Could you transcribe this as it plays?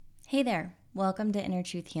Hey there, welcome to Inner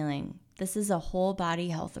Truth Healing. This is a whole body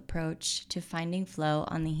health approach to finding flow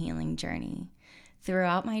on the healing journey.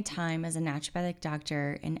 Throughout my time as a naturopathic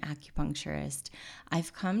doctor and acupuncturist,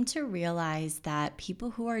 I've come to realize that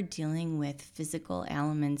people who are dealing with physical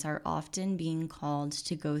ailments are often being called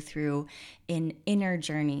to go through an inner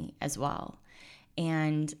journey as well.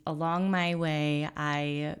 And along my way,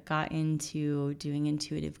 I got into doing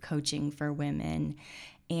intuitive coaching for women,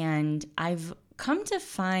 and I've come to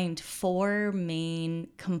find four main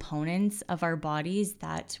components of our bodies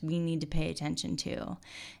that we need to pay attention to.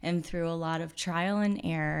 And through a lot of trial and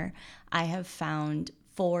error, I have found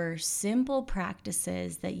four simple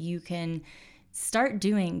practices that you can start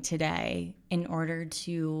doing today in order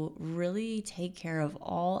to really take care of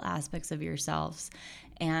all aspects of yourselves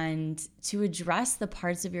and to address the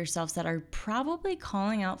parts of yourselves that are probably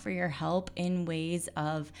calling out for your help in ways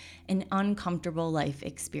of an uncomfortable life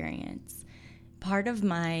experience. Part of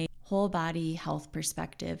my whole body health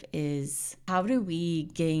perspective is how do we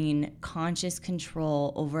gain conscious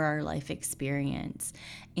control over our life experience?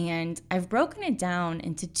 And I've broken it down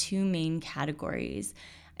into two main categories.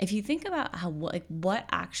 If you think about what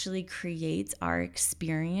actually creates our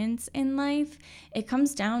experience in life, it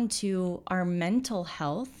comes down to our mental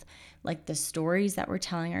health, like the stories that we're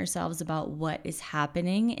telling ourselves about what is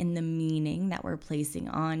happening and the meaning that we're placing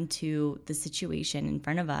onto the situation in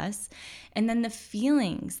front of us, and then the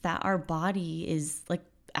feelings that our body is like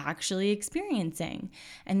actually experiencing.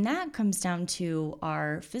 And that comes down to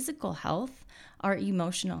our physical health, our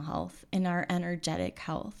emotional health, and our energetic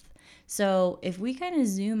health. So if we kind of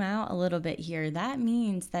zoom out a little bit here, that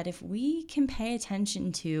means that if we can pay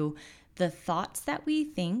attention to the thoughts that we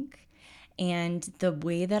think and the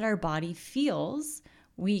way that our body feels,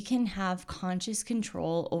 we can have conscious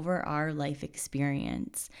control over our life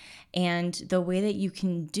experience. And the way that you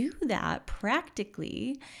can do that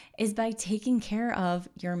practically is by taking care of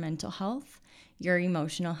your mental health, your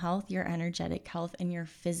emotional health, your energetic health, and your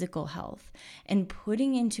physical health, and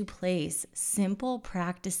putting into place simple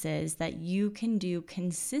practices that you can do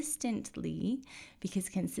consistently, because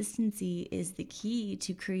consistency is the key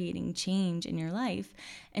to creating change in your life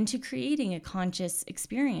and to creating a conscious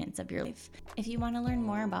experience of your life. If you want to learn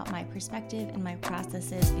more about my perspective and my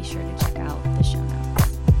processes, be sure to check out the show notes.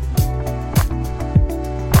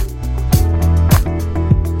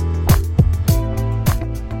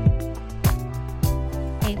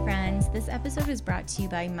 This episode is brought to you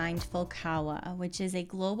by Mindful Kawa, which is a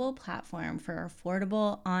global platform for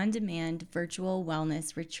affordable, on-demand virtual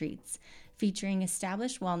wellness retreats featuring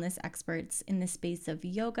established wellness experts in the space of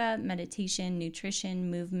yoga, meditation,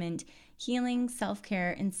 nutrition, movement, healing,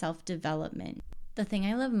 self-care, and self-development. The thing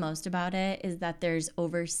I love most about it is that there's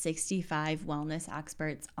over 65 wellness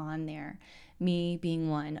experts on there, me being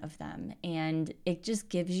one of them. And it just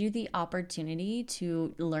gives you the opportunity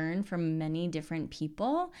to learn from many different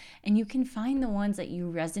people, and you can find the ones that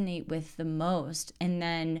you resonate with the most. And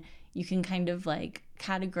then you can kind of like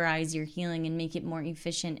categorize your healing and make it more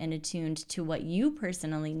efficient and attuned to what you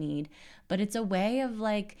personally need. But it's a way of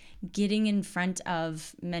like getting in front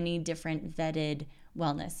of many different vetted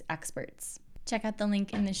wellness experts. Check out the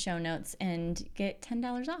link in the show notes and get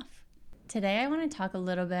 $10 off. Today, I want to talk a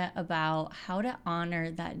little bit about how to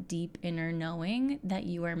honor that deep inner knowing that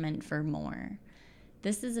you are meant for more.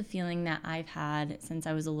 This is a feeling that I've had since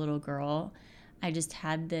I was a little girl. I just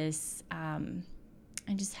had this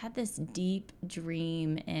deep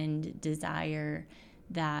dream and desire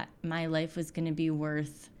that my life was going to be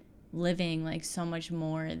worth living, like so much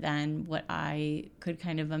more than what I could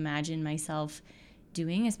kind of imagine myself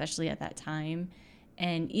doing, especially at that time.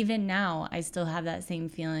 And even now, I still have that same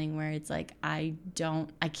feeling where it's like I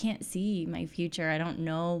can't see my future. I don't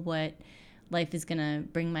know what life is gonna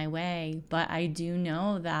bring my way, but I do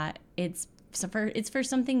know that it's for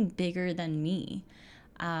something bigger than me.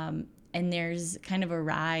 And there's kind of a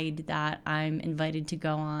ride that I'm invited to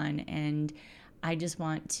go on, and I just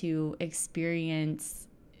want to experience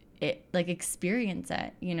it,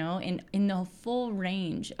 you know, in the full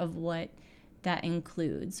range of what that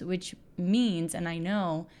includes, which means, and I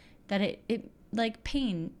know that it like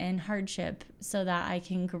pain and hardship, so that I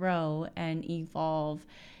can grow and evolve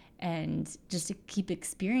and just to keep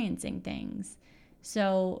experiencing things.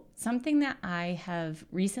 So something that I have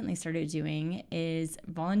recently started doing is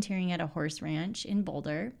volunteering at a horse ranch in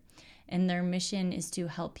Boulder. And their mission is to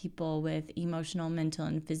help people with emotional, mental,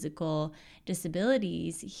 and physical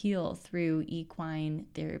disabilities heal through equine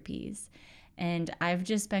therapies. And I've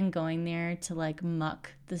just been going there to like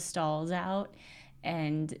muck the stalls out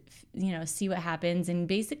and, you know, see what happens and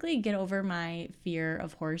basically get over my fear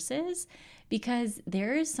of horses, because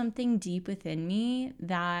there is something deep within me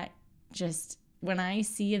that just when I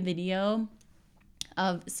see a video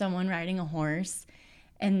of someone riding a horse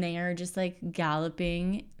and they are just like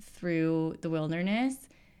galloping through the wilderness,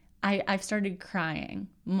 I've started crying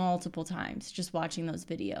multiple times just watching those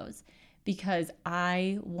videos, because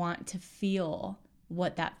I want to feel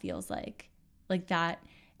what that feels like that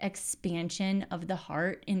expansion of the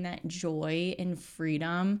heart and that joy and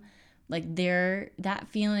freedom. Like that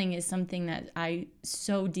feeling is something that I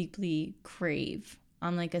so deeply crave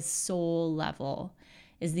on like a soul level,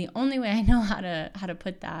 is the only way I know how to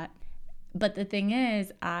put that. But the thing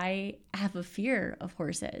is, I have a fear of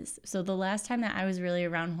horses. So the last time that I was really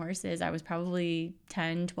around horses, I was probably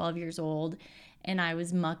 10, 12 years old, and I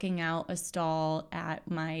was mucking out a stall at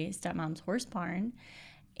my stepmom's horse barn.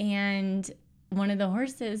 And one of the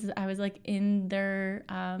horses, I was like in their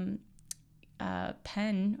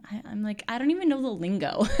pen. I'm like, I don't even know the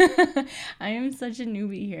lingo. I am such a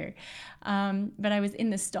newbie here. But I was in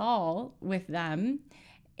the stall with them,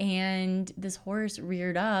 and this horse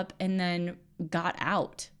reared up and then got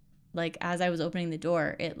out. Like as I was opening the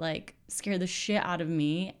door, it like scared the shit out of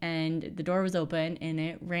me, and the door was open and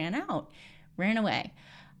it ran away.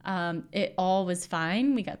 It all was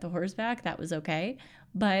fine. We got the horse back. That was okay.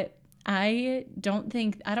 But I don't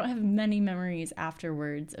have many memories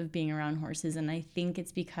afterwards of being around horses. And I think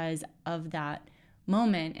it's because of that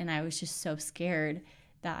moment. And I was just so scared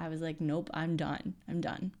that I was like, nope, I'm done.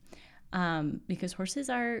 Because horses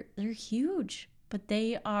they're huge, but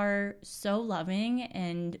they are so loving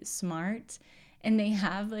and smart, and they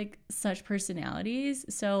have like such personalities.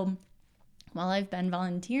 So while I've been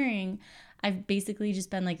volunteering, I've basically just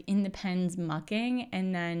been like in the pens mucking,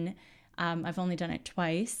 and then I've only done it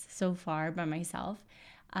twice so far by myself.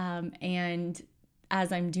 And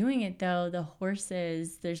as I'm doing it though, the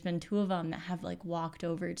horses, there's been 2 of them that have like walked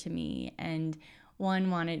over to me, and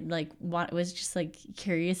one was just like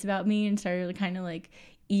curious about me and started kind of like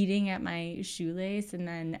eating at my shoelace. And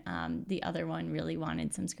then the other one really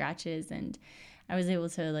wanted some scratches, and I was able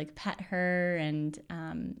to like pet her and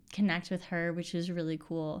connect with her, which is really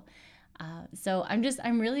cool. So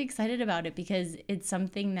I'm really excited about it, because it's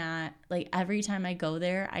something that like every time I go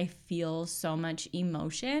there, I feel so much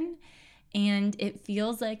emotion, and it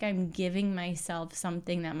feels like I'm giving myself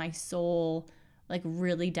something that my soul like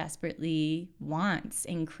really desperately wants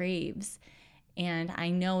and craves. And I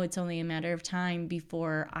know it's only a matter of time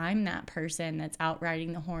before I'm that person that's out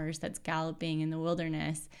riding the horse, that's galloping in the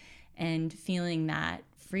wilderness and feeling that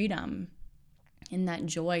freedom and that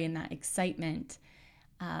joy and that excitement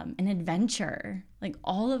and adventure. Like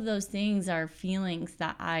all of those things are feelings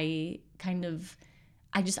that I love.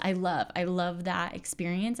 I love that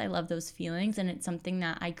experience. I love those feelings. And it's something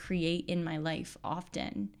that I create in my life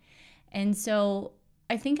often. And so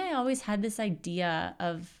I think I always had this idea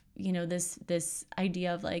of, this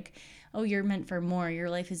idea of like, oh, you're meant for more. Your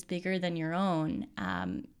life is bigger than your own.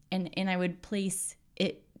 And I would place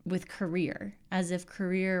it with career, as if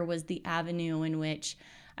career was the avenue in which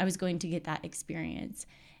I was going to get that experience.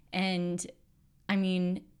 And I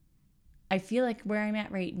mean, I feel like where I'm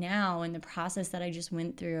at right now in the process that I just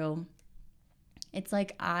went through, it's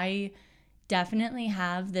like I definitely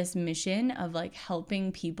have this mission of like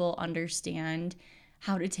helping people understand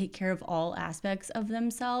how to take care of all aspects of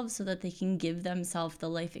themselves so that they can give themselves the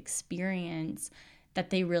life experience that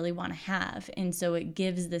they really want to have. And so it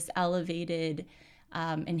gives this elevated,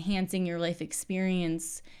 enhancing your life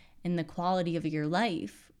experience and the quality of your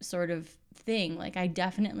life sort of thing. Like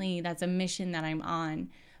that's a mission that I'm on,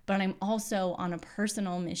 but I'm also on a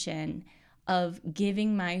personal mission of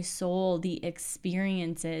giving my soul the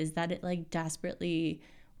experiences that it like desperately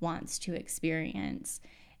wants to experience.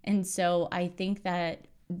 And so I think that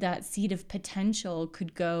seed of potential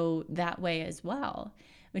could go that way as well,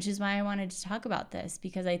 which is why I wanted to talk about this,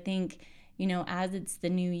 because I think, as it's the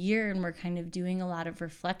new year and we're kind of doing a lot of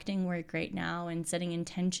reflecting work right now and setting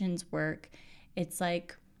intentions work, it's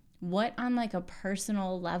like, what on like a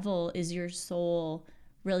personal level is your soul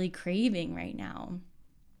really craving right now?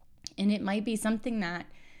 And it might be something that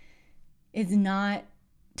is not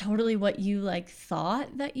totally what you like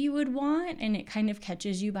thought that you would want, and it kind of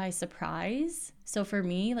catches you by surprise. So for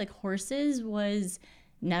me, like horses was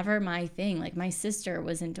never my thing. Like my sister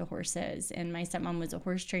was into horses, and my stepmom was a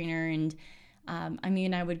horse trainer, and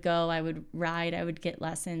I would go, I would ride, I would get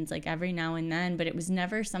lessons like every now and then, but it was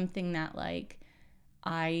never something that like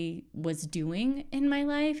I was doing in my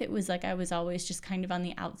life. It was like I was always just kind of on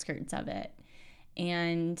the outskirts of it.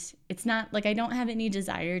 And it's not like I don't have any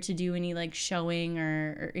desire to do any like showing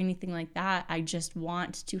or anything like that. I just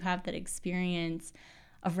want to have that experience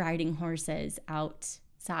of riding horses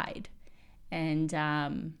outside. And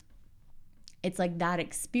it's like that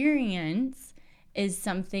experience is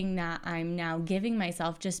something that I'm now giving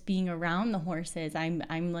myself just being around the horses.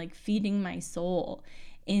 I'm like feeding my soul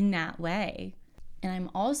in that way. And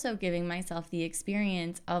I'm also giving myself the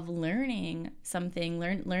experience of learning something,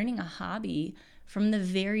 learning a hobby from the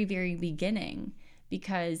very, very beginning,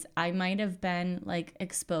 because I might have been like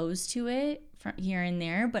exposed to it from here and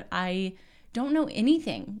there, but I don't know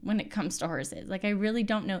anything when it comes to horses. Like I really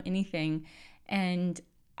don't know anything. And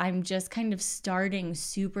I'm just kind of starting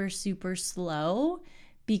super, super slow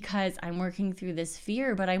because I'm working through this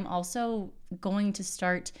fear, but I'm also going to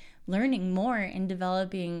start learning more and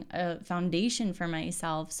developing a foundation for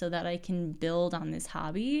myself so that I can build on this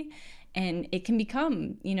hobby and it can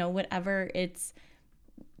become, whatever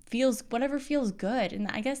whatever feels good. And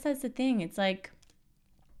I guess that's the thing. It's like,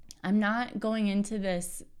 I'm not going into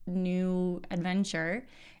this new adventure,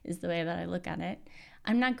 is the way that I look at it.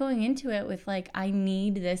 I'm not going into it with like, I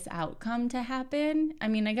need this outcome to happen. I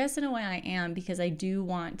mean, I guess in a way I am, because I do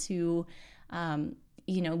want to,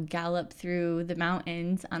 gallop through the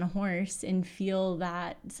mountains on a horse and feel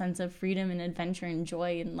that sense of freedom and adventure and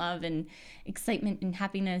joy and love and excitement and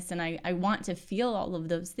happiness. And I want to feel all of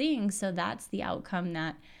those things. So that's the outcome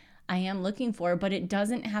that I am looking for, but it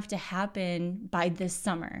doesn't have to happen by this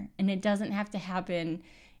summer. And it doesn't have to happen,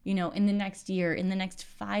 in the next year, in the next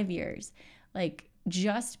 5 years. Like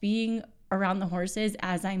just being around the horses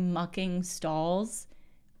as I'm mucking stalls,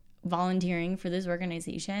 volunteering for this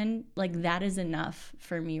organization, like that is enough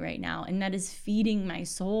for me right now. And that is feeding my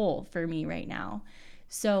soul for me right now.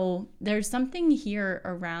 So there's something here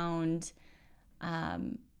around,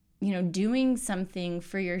 doing something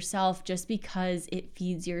for yourself just because it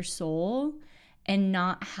feeds your soul and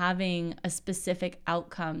not having a specific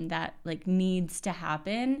outcome that like needs to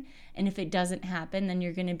happen. And if it doesn't happen, then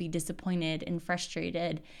you're going to be disappointed and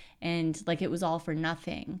frustrated and like it was all for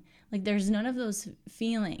nothing. Like there's none of those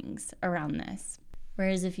feelings around this.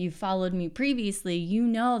 Whereas if you followed me previously, you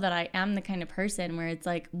know that I am the kind of person where it's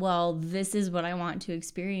like, well, this is what I want to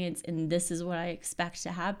experience and this is what I expect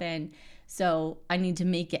to happen. So I need to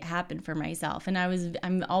make it happen for myself. And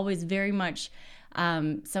I'm always very much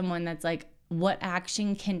someone that's like, what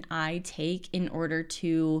action can I take in order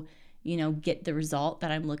to, get the result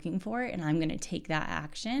that I'm looking for? And I'm going to take that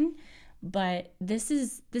action. But this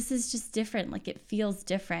is just different. Like it feels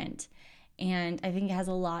different. And I think it has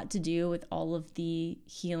a lot to do with all of the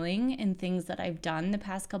healing and things that I've done the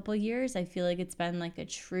past couple of years. I feel like it's been like a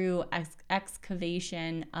true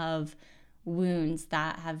excavation of wounds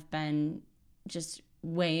that have been just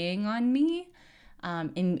weighing on me,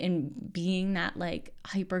 in being that like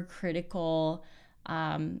hypercritical,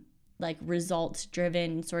 like results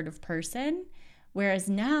driven sort of person. Whereas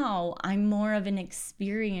now I'm more of an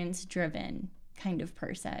experience driven kind of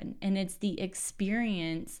person. And it's the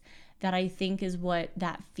experience that I think is what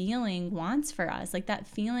that feeling wants for us. Like that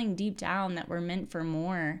feeling deep down that we're meant for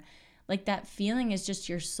more. Like that feeling is just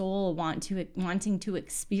your soul wanting to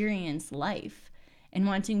experience life and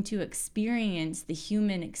wanting to experience the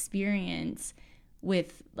human experience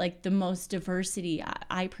with like the most diversity.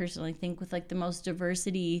 I personally think with like the most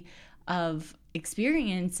diversity of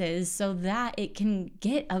experiences so that it can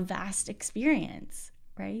get a vast experience,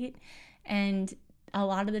 right? And a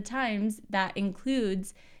lot of the times that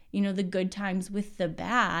includes, the good times with the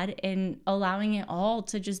bad and allowing it all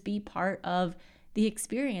to just be part of the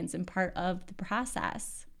experience and part of the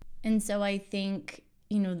process. And so I think,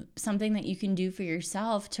 something that you can do for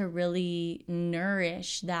yourself to really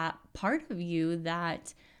nourish that part of you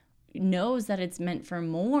that knows that it's meant for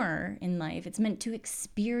more in life, it's meant to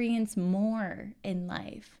experience more in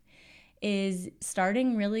life, is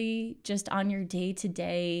starting really just on your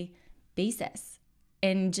day-to-day basis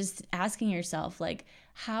and just asking yourself, like,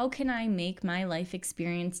 how can I make my life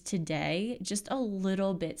experience today just a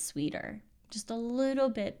little bit sweeter, just a little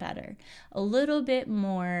bit better, a little bit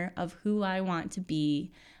more of who I want to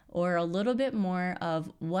be, or a little bit more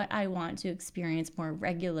of what I want to experience more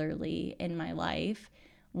regularly in my life?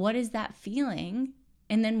 What is that feeling?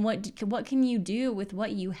 And then what can you do with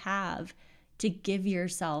what you have to give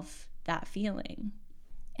yourself that feeling?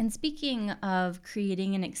 And speaking of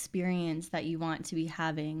creating an experience that you want to be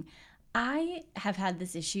having, I have had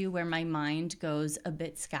this issue where my mind goes a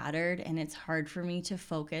bit scattered and it's hard for me to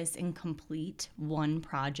focus and complete one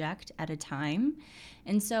project at a time.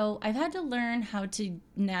 And so I've had to learn how to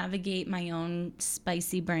navigate my own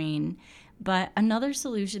spicy brain But another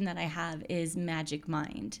solution that I have is Magic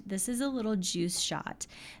Mind. This is a little juice shot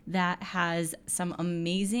that has some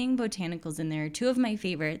amazing botanicals in there. Two of my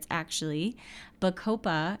favorites, actually,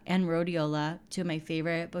 Bacopa and Rhodiola, two of my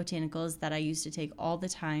favorite botanicals that I used to take all the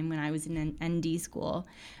time when I was in an ND school.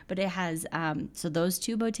 But it has, so those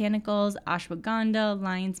two botanicals, ashwagandha,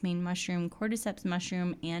 lion's mane mushroom, cordyceps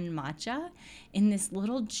mushroom, and matcha in this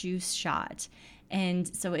little juice shot.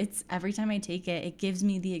 And so it's every time I take it, it gives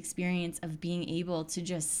me the experience of being able to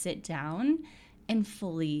just sit down and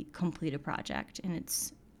fully complete a project. And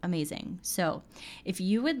it's amazing. So if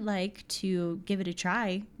you would like to give it a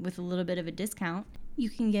try with a little bit of a discount, you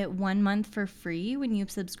can get 1 month for free when you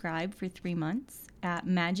subscribe for 3 months at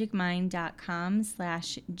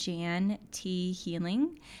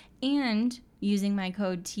magicmind.com/JanTHealing. And using my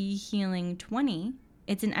code THealing20,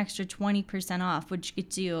 it's an extra 20% off, which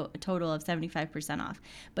gets you a total of 75% off.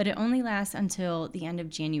 But it only lasts until the end of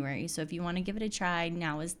January. So if you want to give it a try,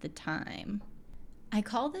 now is the time. I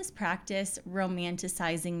call this practice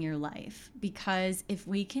romanticizing your life, because if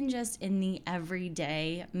we can just in the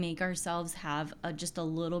everyday make ourselves have just a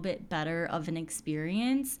little bit better of an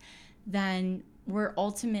experience, then we're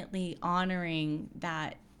ultimately honoring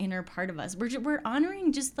that inner part of us. We're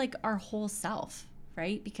honoring just like our whole self,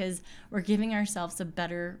 right? Because we're giving ourselves a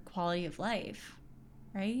better quality of life,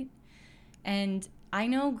 right? And I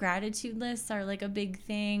know gratitude lists are like a big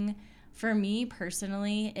thing. For me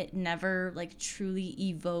personally, it never like truly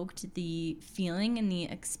evoked the feeling and the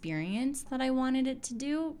experience that I wanted it to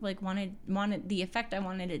do, like wanted the effect I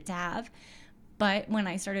wanted it to have. But when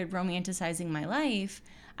I started romanticizing my life,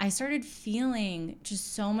 I started feeling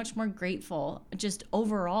just so much more grateful just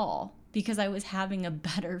overall, because I was having a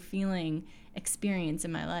better feeling experience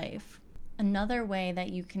in my life. Another way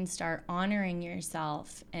that you can start honoring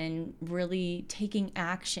yourself and really taking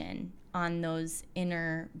action on those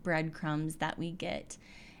inner breadcrumbs that we get.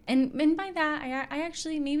 And by that, I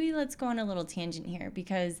actually, maybe let's go on a little tangent here,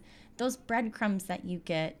 because those breadcrumbs that you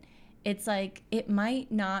get, it's like, it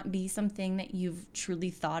might not be something that you've truly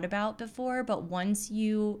thought about before, but once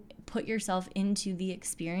you put yourself into the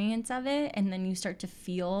experience of it and then you start to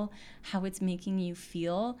feel how it's making you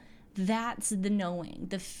feel, that's the knowing.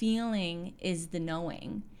 The feeling is the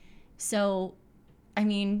knowing. So, I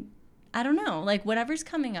mean, I don't know, like whatever's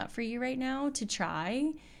coming up for you right now to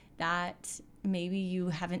try that maybe you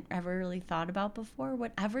haven't ever really thought about before,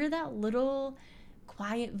 whatever that little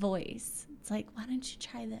quiet voice, it's like, why don't you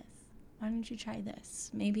try this? Why don't you try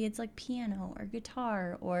this? Maybe it's like piano or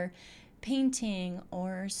guitar or painting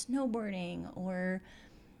or snowboarding or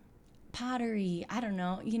pottery. I don't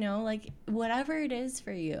know, like whatever it is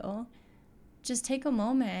for you, just take a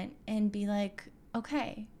moment and be like,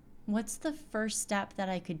 okay, what's the first step that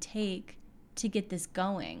I could take to get this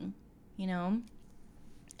going,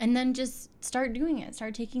 And then just start doing it,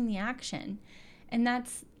 start taking the action. And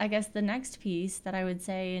that's, I guess, the next piece that I would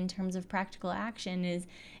say in terms of practical action is,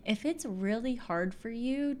 if it's really hard for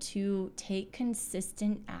you to take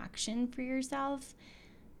consistent action for yourself,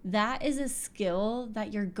 that is a skill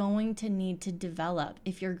that you're going to need to develop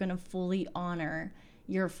if you're going to fully honor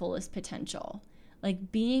your fullest potential.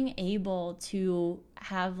 Like being able to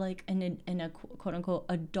have like a quote unquote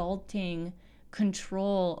adulting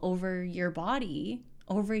control over your body,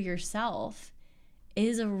 over yourself,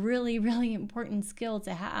 is a really, really important skill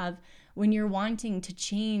to have when you're wanting to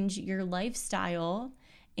change your lifestyle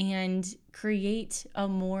and create a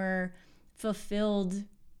more fulfilled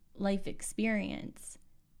life experience.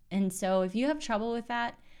 And so if you have trouble with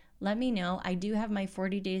that, let me know. I do have my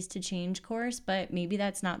 40 Days to Change course, but maybe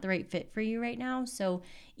that's not the right fit for you right now. So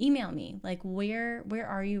email me, like where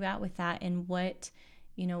are you at with that, and what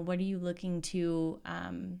are you looking to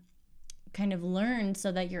kind of learn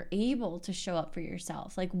so that you're able to show up for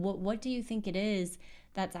yourself? Like what do you think it is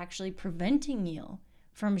that's actually preventing you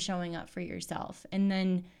from showing up for yourself? And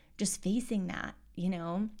then just facing that,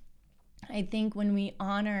 I think when we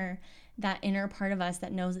honor that inner part of us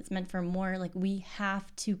that knows it's meant for more, like we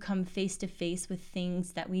have to come face to face with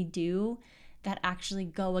things that we do that actually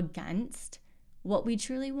go against what we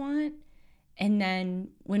truly want. And then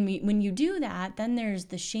when you do that, then there's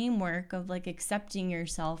the shame work of like accepting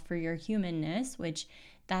yourself for your humanness, which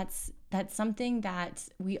that's something that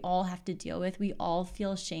we all have to deal with. We all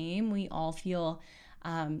feel shame. We all feel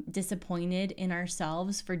disappointed in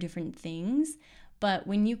ourselves for different things. But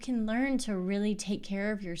when you can learn to really take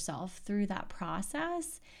care of yourself through that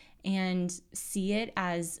process and see it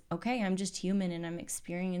as, okay, I'm just human and I'm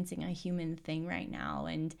experiencing a human thing right now.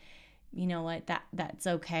 And you know what, that's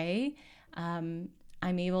okay. I'm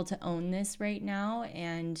able to own this right now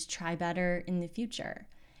and try better in the future.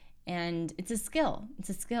 And it's a skill. It's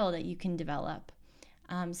a skill that you can develop.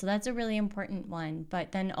 So that's a really important one.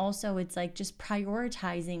 But then also it's like just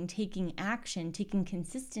prioritizing, taking action, taking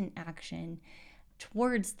consistent action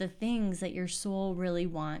towards the things that your soul really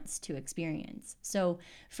wants to experience. So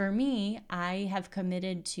for me, I have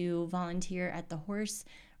committed to volunteer at the horse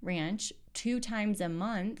ranch 2 times a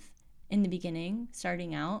month in the beginning,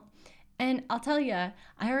 starting out. And I'll tell you,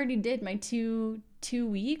 I already did my two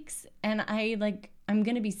weeks, and I'm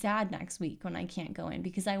going to be sad next week when I can't go in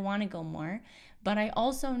because I want to go more. But I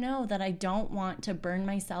also know that I don't want to burn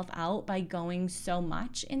myself out by going so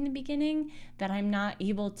much in the beginning that I'm not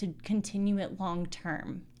able to continue it long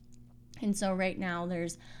term. And so right now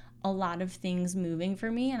there's a lot of things moving for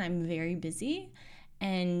me and I'm very busy.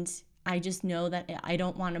 And I just know that I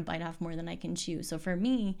don't want to bite off more than I can chew. So for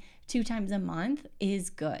me, 2 times a month is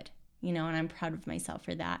good, and I'm proud of myself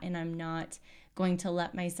for that. And I'm not going to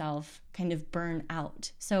let myself kind of burn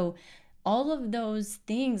out. So all of those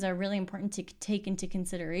things are really important to take into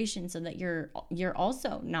consideration so that you're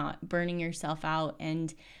also not burning yourself out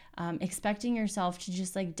and expecting yourself to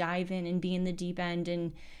just like dive in and be in the deep end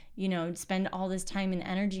and, spend all this time and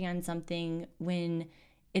energy on something when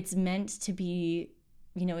it's meant to be,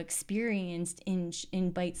 experienced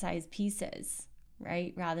in bite-sized pieces,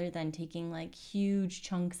 right? Rather than taking like huge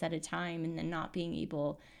chunks at a time and then not being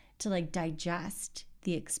able to like digest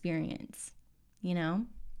the experience,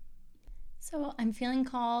 So I'm feeling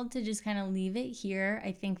called to just kind of leave it here.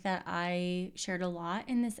 I think that I shared a lot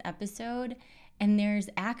in this episode, and there's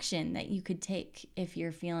action that you could take if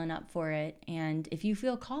you're feeling up for it and if you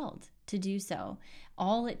feel called to do so.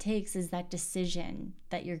 All it takes is that decision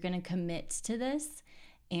that you're going to commit to this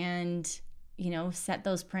and, set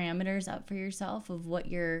those parameters up for yourself of what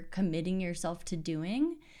you're committing yourself to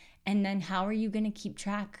doing. And then how are you going to keep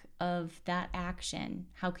track of that action?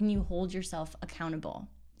 How can you hold yourself accountable?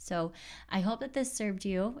 So I hope that this served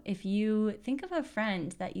you. If you think of a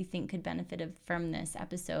friend that you think could benefit from this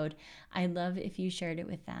episode, I'd love if you shared it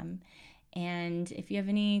with them. And if you have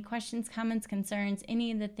any questions, comments, concerns,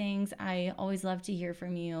 any of the things, I always love to hear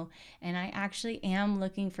from you. And I actually am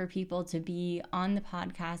looking for people to be on the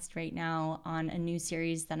podcast right now on a new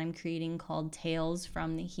series that I'm creating called Tales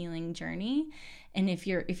from the Healing Journey. And if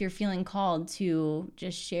you're feeling called to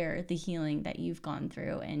just share the healing that you've gone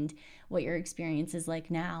through and what your experience is like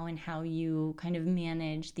now and how you kind of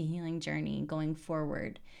manage the healing journey going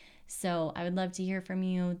forward. So I would love to hear from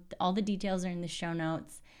you. All the details are in the show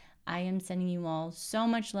notes. I am sending you all so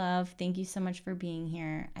much love. Thank you so much for being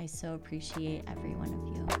here. I so appreciate every one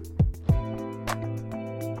of you.